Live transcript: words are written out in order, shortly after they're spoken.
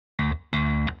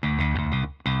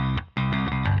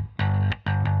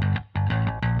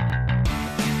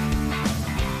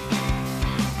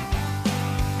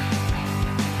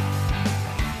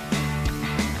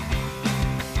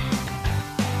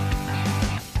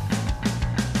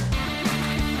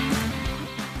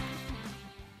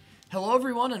Hello,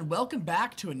 everyone, and welcome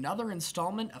back to another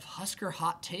installment of Husker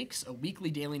Hot Takes, a weekly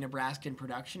daily Nebraskan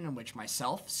production in which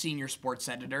myself, senior sports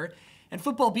editor, and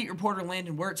football beat reporter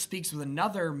Landon Wirt speaks with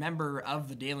another member of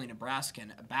the Daily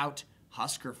Nebraskan about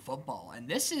Husker football. And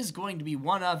this is going to be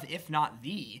one of, if not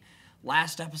the,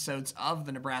 last episodes of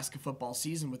the Nebraska football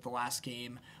season, with the last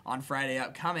game on Friday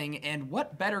upcoming. And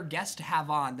what better guest to have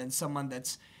on than someone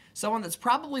that's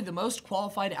probably the most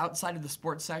qualified outside of the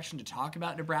sports section to talk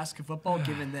about Nebraska football,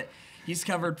 given that he's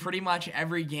covered pretty much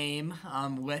every game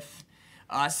with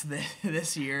us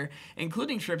this year,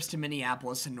 including trips to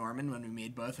Minneapolis and Norman when we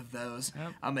made both of those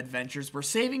adventures. We're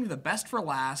saving the best for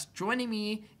last. Joining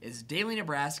me is Daily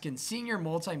Nebraskan senior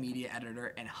multimedia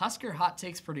editor and Husker Hot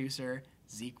Takes producer,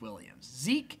 Zekiel Williams.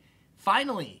 Zeke,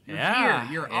 finally, you're here.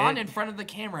 You're on in front of the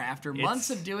camera after months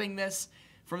of doing this.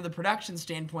 From the production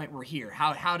standpoint, we're here.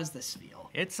 How does this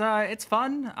feel? It's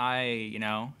fun.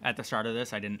 At the start of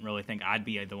this, I didn't really think I'd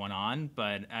be the one on,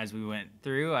 but as we went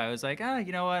through, I was like,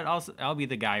 you know what? I'll be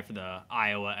the guy for the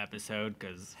Iowa episode,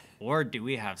 or do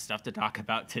we have stuff to talk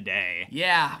about today?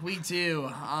 Yeah, we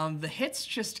do. The hits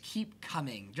just keep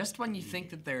coming. Just when you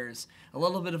think that there's a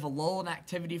little bit of a lull in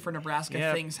activity for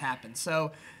Nebraska, things happen.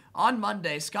 So on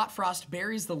Monday, Scott Frost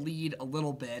buries the lead a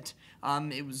little bit.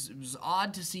 It was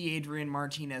odd to see Adrian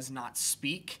Martinez not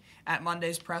speak at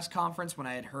Monday's press conference. When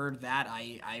I had heard that,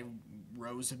 I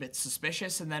rose a bit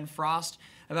suspicious. And then Frost,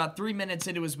 about 3 minutes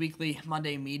into his weekly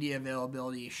Monday media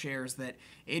availability, shares that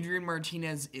Adrian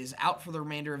Martinez is out for the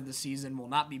remainder of the season, will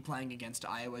not be playing against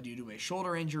Iowa due to a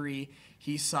shoulder injury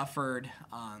he suffered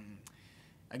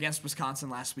against Wisconsin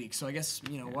last week. So I guess,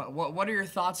 what are your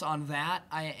thoughts on that,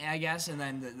 I guess? And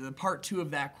then the part two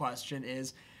of that question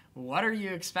is, what are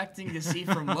you expecting to see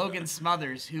from Logan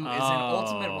Smothers, who is an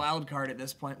ultimate wild card at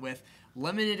this point with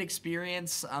limited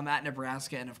experience at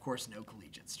Nebraska and, of course, no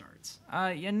collegiate starts?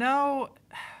 To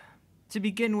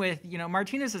begin with,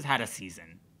 Martinez has had a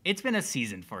season. It's been a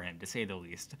season for him, to say the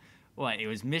least. It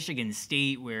was Michigan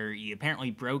State where he apparently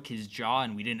broke his jaw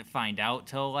and we didn't find out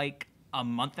till like a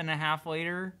month and a half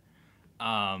later.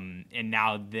 And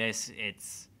now this,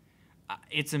 it's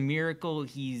a miracle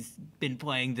he's been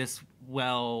playing this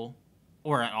well,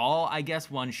 or at all, I guess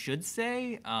one should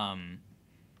say,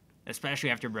 especially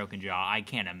after a broken jaw. I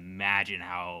can't imagine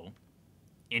how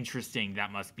interesting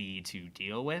that must be to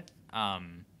deal with.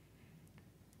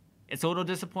 It's a little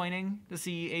disappointing to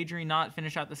see Adrian not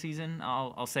finish out the season.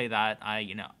 I'll say that.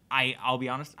 I'll be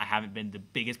honest, I haven't been the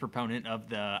biggest proponent of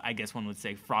the, I guess one would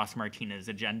say, Frost Martinez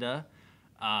agenda.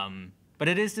 But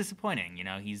it is disappointing.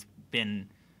 He's been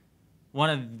one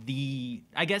of the,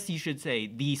 I guess you should say,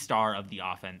 the star of the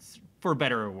offense, for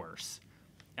better or worse,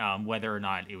 whether or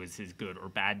not it was his good or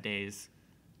bad days.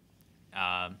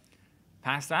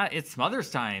 Past that, it's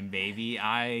Smothers time, baby.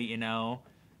 I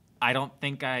don't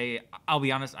think I'll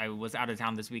be honest, I was out of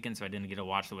town this weekend, so I didn't get to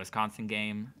watch the Wisconsin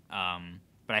game.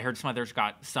 But I heard Smothers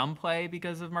got some play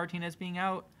because of Martinez being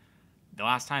out. The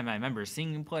last time I remember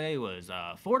seeing him play was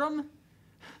Fordham.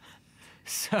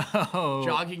 So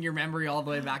jogging your memory all the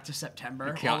way back to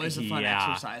September. Always a fun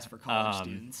exercise for college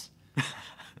students.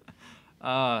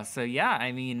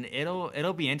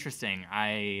 It'll be interesting.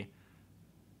 I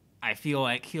feel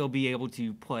like he'll be able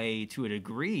to play to a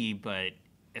degree, but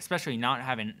especially not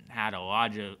having had a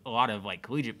lot of like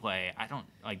collegiate play. I don't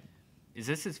like. Is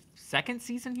this his second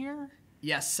season here?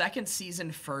 Yes, second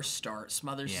season, first start.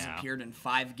 Smothers has appeared in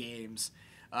 5 games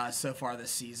so far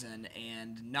this season,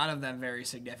 and none of them very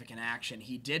significant action.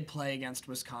 He did play against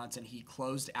Wisconsin. He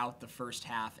closed out the first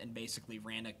half and basically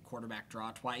ran a quarterback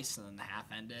draw twice, and then the half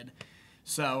ended.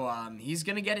 So he's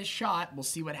going to get his shot. We'll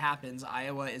see what happens.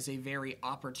 Iowa is a very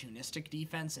opportunistic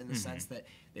defense in the sense that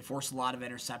they force a lot of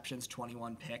interceptions,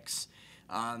 21 picks.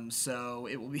 So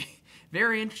it will be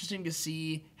very interesting to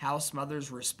see how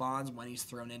Smothers responds when he's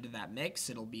thrown into that mix.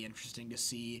 It'll be interesting to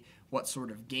see what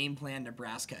sort of game plan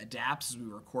Nebraska adapts as we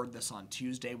record this on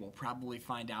Tuesday. We'll probably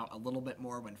find out a little bit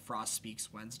more when Frost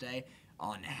speaks Wednesday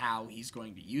on how he's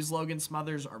going to use Logan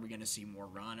Smothers. Are we going to see more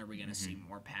run? Are we going to see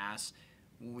more pass?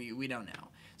 We don't know.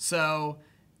 So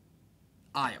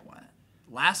Iowa,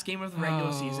 last game of the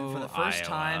regular season for the first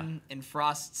time in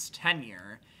Frost's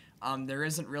tenure. There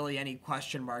isn't really any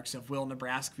question marks of will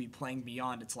Nebraska be playing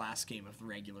beyond its last game of the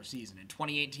regular season. In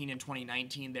 2018 and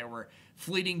 2019, there were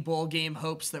fleeting bowl game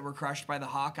hopes that were crushed by the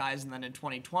Hawkeyes, and then in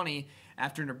 2020,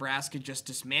 after Nebraska just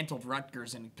dismantled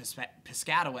Rutgers and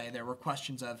Piscataway, there were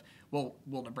questions of, well,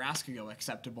 will Nebraska go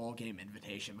accept a bowl game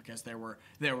invitation because there were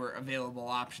available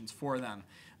options for them.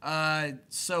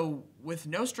 So with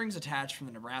no strings attached from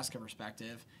the Nebraska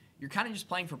perspective, you're kind of just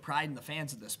playing for pride in the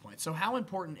fans at this point. So how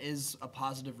important is a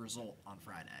positive result on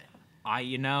Friday?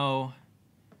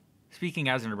 speaking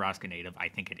as a Nebraska native, I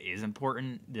think it is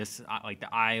important. This like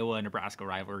the Iowa-Nebraska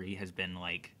rivalry has been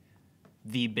like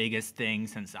the biggest thing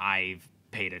since I've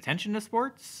paid attention to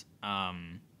sports.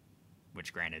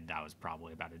 Which granted, that was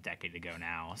probably about a decade ago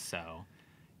now. So,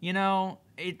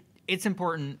 it's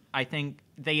important. I think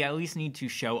they at least need to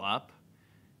show up,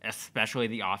 especially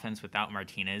the offense without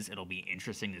Martinez. It'll be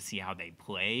interesting to see how they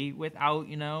play without,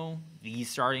 the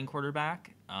starting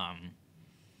quarterback. I'm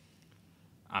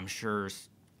sure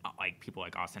like people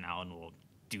like Austin Allen will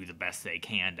do the best they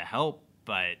can to help,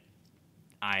 but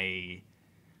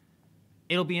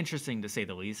it'll be interesting to say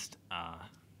the least.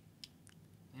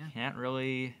 Can't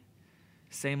really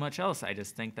say much else. I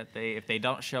just think that if they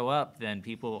don't show up, then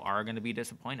people are going to be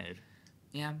disappointed.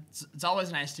 Yeah, it's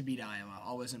always nice to beat Iowa.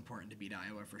 Always important to beat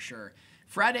Iowa for sure.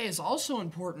 Friday is also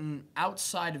important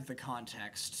outside of the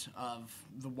context of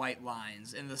the White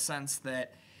Lines in the sense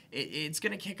that it's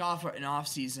going to kick off an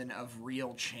offseason of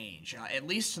real change, at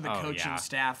least to the coaching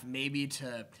staff, maybe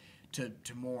to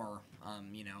more,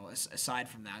 aside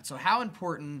from that. So how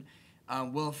important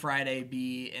will Friday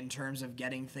be in terms of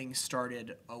getting things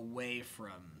started away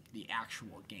from the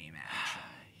actual game action?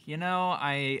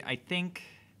 I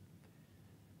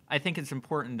think it's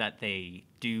important that they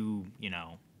do,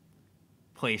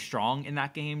 play strong in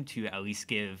that game to at least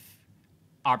give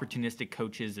opportunistic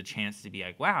coaches a chance to be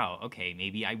like, wow, okay,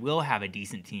 maybe I will have a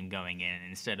decent team going in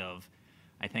instead of,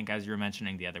 I think as you were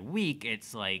mentioning the other week,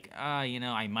 it's like,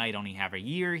 I might only have a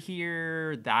year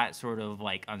here, that sort of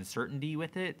like uncertainty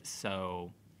with it.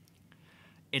 So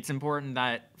it's important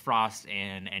that Frost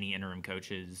and any interim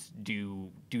coaches do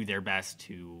their best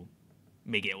to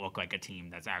make it look like a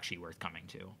team that's actually worth coming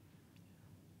to.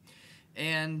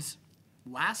 And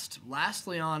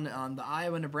lastly on the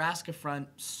Iowa-Nebraska front,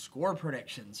 score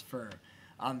predictions for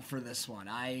this one.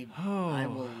 I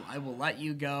will let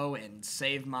you go and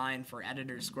save mine for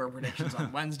editor's score predictions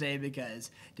on Wednesday because,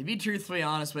 to be truthfully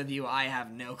honest with you, I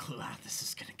have no clue how this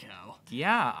is going to go.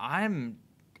 Yeah, I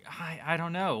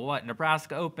don't know. What,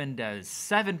 Nebraska opened as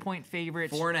 7-point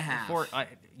favorites. 4.5.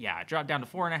 It dropped down to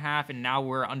 4.5, and now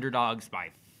we're underdogs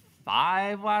by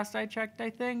 5 last I checked,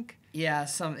 I think. Yeah,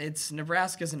 it's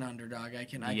Nebraska's an underdog. I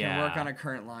can work on a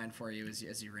current line for you as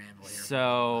you ramble here.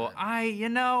 So I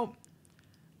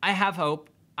have hope.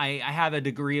 I have a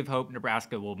degree of hope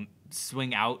Nebraska will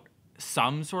swing out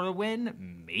some sort of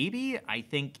win. Maybe. I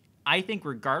think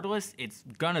regardless, it's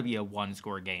gonna be a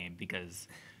 1-score game because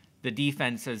the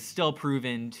defense has still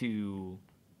proven to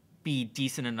be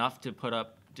decent enough to put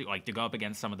up to go up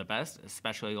against some of the best,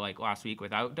 especially like last week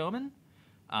without Doman.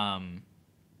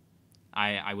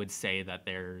 I would say that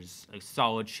there's a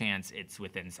solid chance it's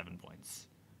within 7 points.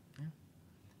 Yeah.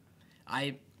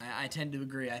 I tend to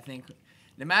agree. I think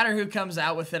no matter who comes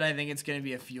out with it, I think it's going to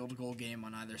be a field goal game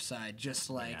on either side, just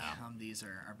like these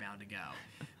are bound to go.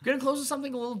 I'm going to close with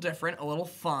something a little different, a little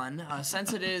fun.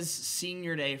 Since it is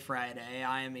Senior Day Friday,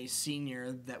 I am a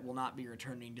senior that will not be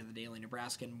returning to the Daily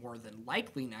Nebraskan more than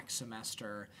likely next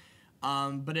semester.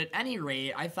 But at any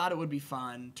rate, I thought it would be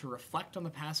fun to reflect on the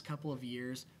past couple of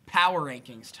years. Power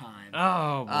rankings time.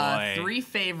 Oh, boy. 3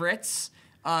 favorites,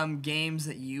 games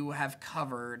that you have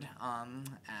covered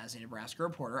as a Nebraska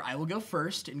reporter. I will go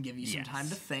first and give you some time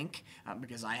to think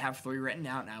because I have 3 written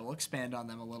out, and I will expand on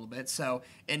them a little bit. So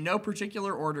in no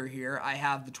particular order here, I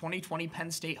have the 2020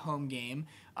 Penn State home game.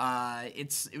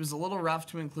 It was a little rough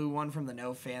to include one from the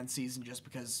no-fan season just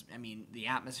because, the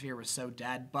atmosphere was so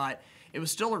dead, but it was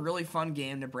still a really fun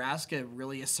game. Nebraska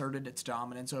really asserted its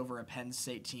dominance over a Penn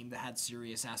State team that had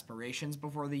serious aspirations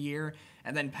before the year,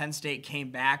 and then Penn State came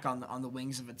back on the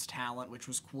wings of its talent, which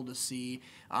was cool to see.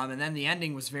 And then the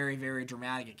ending was very, very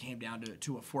dramatic. It came down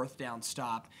to a 4th down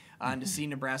stop. And to see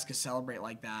Nebraska celebrate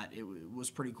like that, it was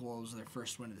pretty cool. It was their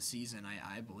first win of the season,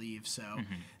 I believe. So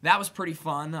that was pretty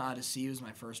fun to see. It was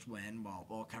my first win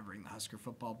while covering the Husker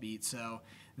football beat. So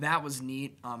that was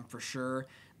neat for sure.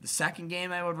 The second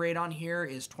game I would rate on here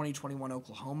is 2021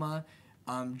 Oklahoma.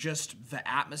 Just the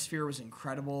atmosphere was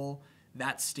incredible.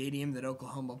 That stadium that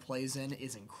Oklahoma plays in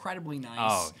is incredibly nice.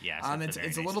 Oh, yes.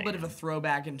 It's a little bit of a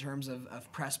throwback in terms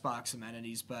of press box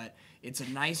amenities, but it's a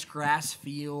nice grass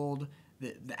field.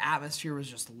 The atmosphere was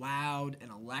just loud and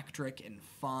electric and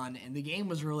fun, and the game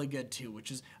was really good too,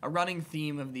 which is a running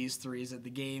theme of these 3 is that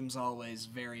the game's always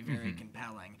very, very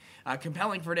compelling.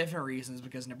 Compelling for different reasons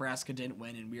because Nebraska didn't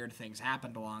win and weird things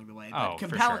happened along the way, but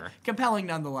compelling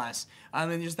nonetheless.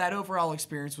 And just that overall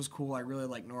experience was cool. I really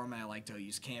liked Norman. I liked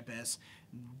OU's campus.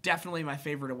 Definitely my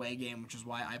favorite away game, which is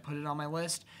why I put it on my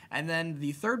list. And then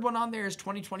the third one on there is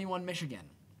 2021 Michigan.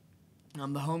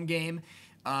 The home game.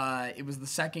 It was the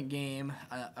second game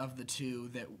of the two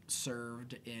that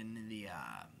served in the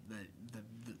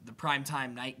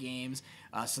primetime night games,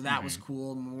 so that was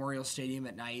cool. Memorial Stadium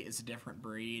at night is a different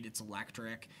breed. It's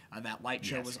electric. That light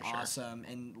show was awesome,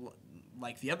 and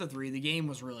like the other three, the game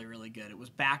was really, really good. It was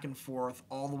back and forth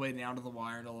all the way down to the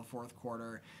wire until the fourth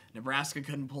quarter. Nebraska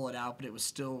couldn't pull it out, but it was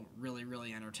still really,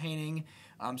 really entertaining.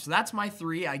 So that's my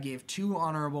three. I gave 2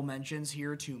 honorable mentions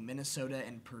here to Minnesota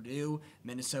and Purdue.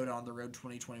 Minnesota on the road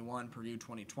 2021, Purdue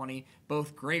 2020.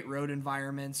 Both great road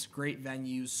environments, great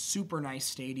venues, super nice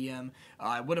stadium.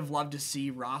 I would have loved to see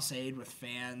Ross Aid with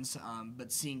fans,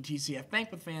 but seeing TCF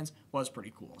Bank with fans was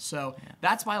pretty cool. So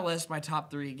that's my list, my top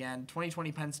 3 again.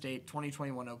 2020 Penn State,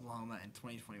 2021 Oklahoma, and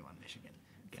 2021 Michigan.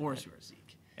 Floor is yours,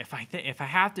 Zeke. If I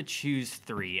have to choose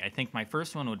 3, I think my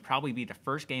first one would probably be the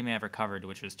first game I ever covered,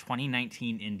 which was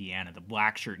 2019 Indiana, the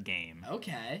black shirt game.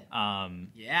 Okay.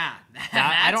 Yeah,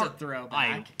 that's a throwback.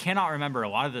 I cannot remember a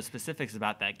lot of the specifics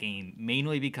about that game,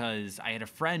 mainly because I had a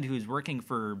friend who was working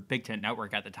for Big Ten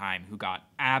Network at the time who got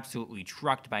absolutely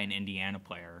trucked by an Indiana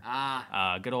player.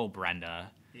 Good old Brenda.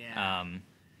 Yeah.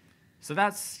 So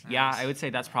that's I would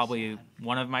say that's probably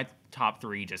one of my top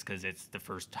 3, just because it's the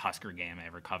first Husker game I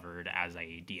ever covered as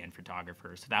a DN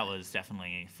photographer. So that was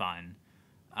definitely fun.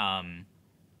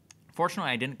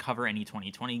 Fortunately, I didn't cover any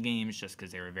 2020 games just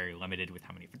because they were very limited with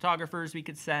how many photographers we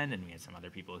could send, and we had some other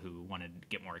people who wanted to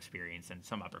get more experience and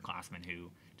some upperclassmen who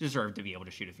deserved to be able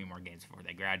to shoot a few more games before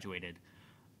they graduated.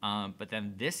 But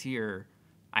then this year,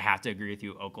 I have to agree with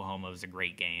you, Oklahoma was a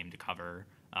great game to cover.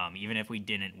 Even if we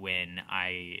didn't win,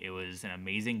 it was an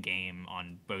amazing game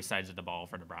on both sides of the ball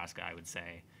for Nebraska, I would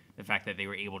say. The fact that they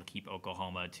were able to keep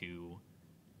Oklahoma to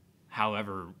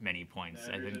however many points.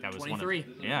 I think that was 23.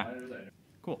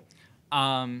 Cool.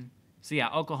 So yeah,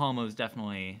 Oklahoma was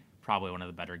definitely probably one of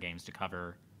the better games to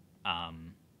cover. I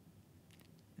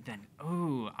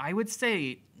would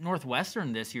say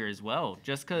Northwestern this year as well,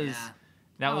 just because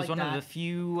that was one of the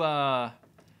few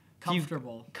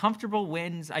comfortable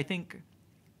wins. I think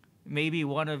maybe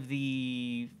one of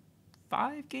the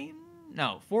 4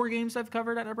 games I've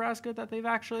covered at Nebraska that they've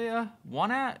actually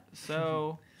won at.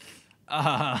 So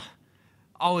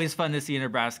always fun to see a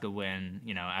Nebraska win,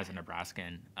 as a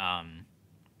Nebraskan. I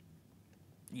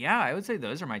would say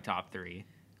those are my top 3.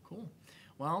 Cool.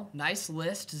 Well, nice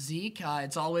list, Zeke.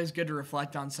 It's always good to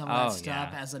reflect on some of that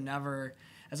stuff as another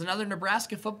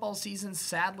Nebraska football season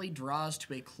sadly draws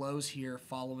to a close here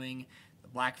following the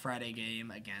Black Friday game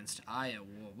against Iowa.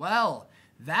 Well,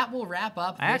 that will wrap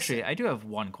up. I do have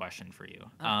one question for you.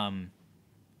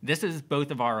 This is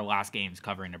both of our last games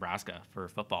covering Nebraska for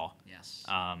football. Yes.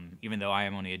 Even though I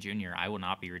am only a junior, I will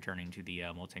not be returning to the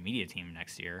multimedia team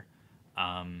next year.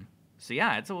 So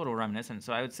yeah, it's a little reminiscent.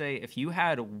 So I would say if you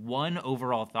had one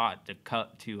overall thought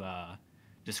to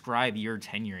describe your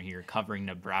tenure here covering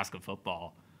Nebraska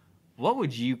football, what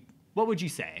would you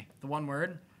say? The one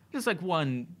word? Just like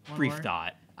one brief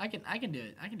thought. I can do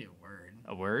it. I can do a word.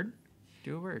 A word?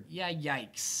 Do a word. Yeah,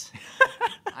 yikes.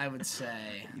 I would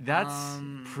say. That's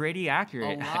pretty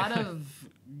accurate.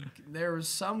 There was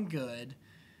some good,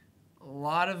 a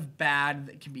lot of bad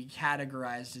that can be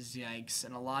categorized as yikes,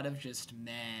 and a lot of just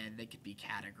meh that could be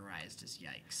categorized as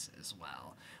yikes as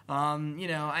well.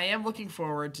 I am looking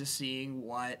forward to seeing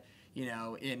what,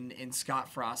 in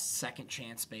Scott Frost's second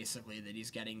chance, basically, that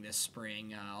he's getting this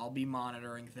spring. I'll be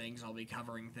monitoring things. I'll be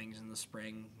covering things in the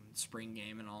spring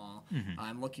game and all. Mm-hmm.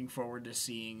 I'm looking forward to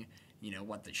seeing,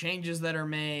 what the changes that are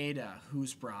made,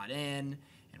 who's brought in,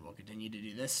 and we'll continue to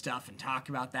do this stuff and talk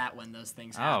about that when those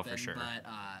things happen. Oh, for sure. But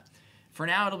for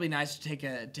now, it'll be nice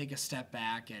to take a step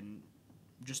back and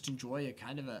just enjoy a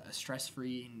kind of a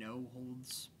stress-free, no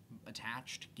holds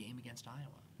attached game against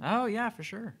Iowa. Oh yeah, for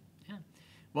sure. Yeah.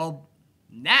 Well,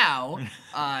 now,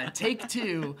 take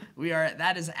 2.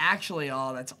 That is actually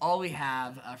all. That's all we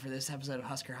have for this episode of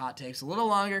Husker Hot Takes. A little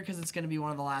longer because it's going to be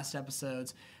one of the last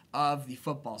episodes of the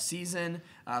football season.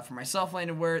 For myself,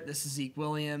 Landon Wirt, this is Zekiel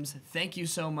Williams. Thank you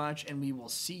so much, and we will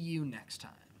see you next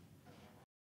time.